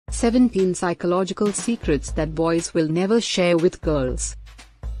17 Psychological secrets that boys will never share with girls.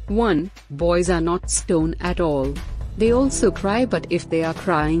 1. Boys are not stone at all. They also cry, but if they are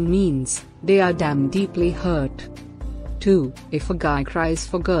crying means they are damn deeply hurt. 2. If a guy cries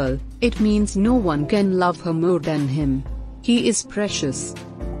for girl, it means no one can love her more than him. He is precious.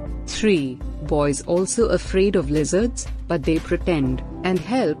 3. Boys also afraid of lizards, but they pretend and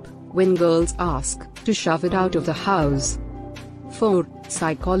help when girls ask to shove it out of the house. 4.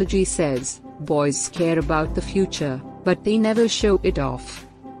 Psychology says boys care about the future, but they never show it off.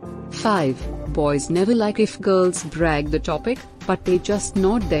 5. Boys never like if girls brag the topic, but they just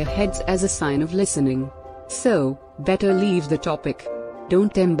nod their heads as a sign of listening. So, better leave the topic.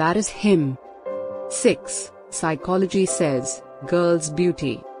 Don't embarrass him. 6. Psychology says girls'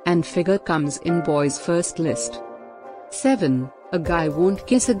 beauty and figure comes in boys' first list. 7. A guy won't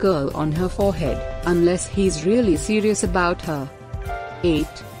kiss a girl on her forehead unless he's really serious about her. 8.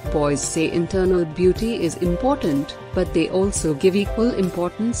 Boys say internal beauty is important, but they also give equal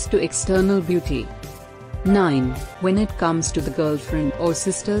importance to external beauty. 9. When it comes to the girlfriend or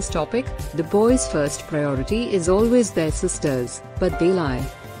sister's topic, the boys' first priority is always their sisters, but they lie.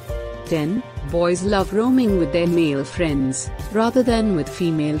 10. Boys love roaming with their male friends, rather than with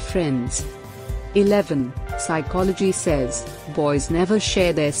female friends. 11. Psychology says boys never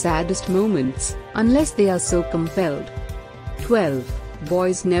share their saddest moments, unless they are so compelled. 12.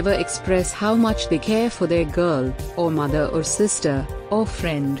 Boys never express how much they care for their girl, or mother or sister, or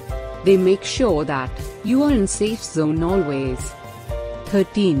friend. They make sure that you are in safe zone always.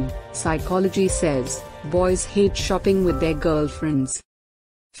 13. Psychology says boys hate shopping with their girlfriends.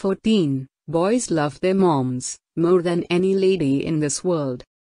 14. Boys love their moms more than any lady in this world.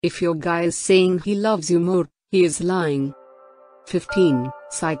 If your guy is saying he loves you more, he is lying. 15.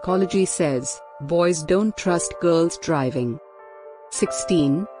 Psychology says boys don't trust girls driving.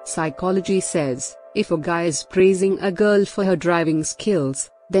 16. Psychology says if a guy is praising a girl for her driving skills,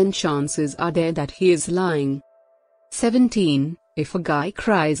 then chances are there that he is lying. 17. If a guy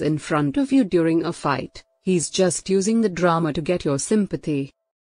cries in front of you during a fight, he's just using the drama to get your sympathy.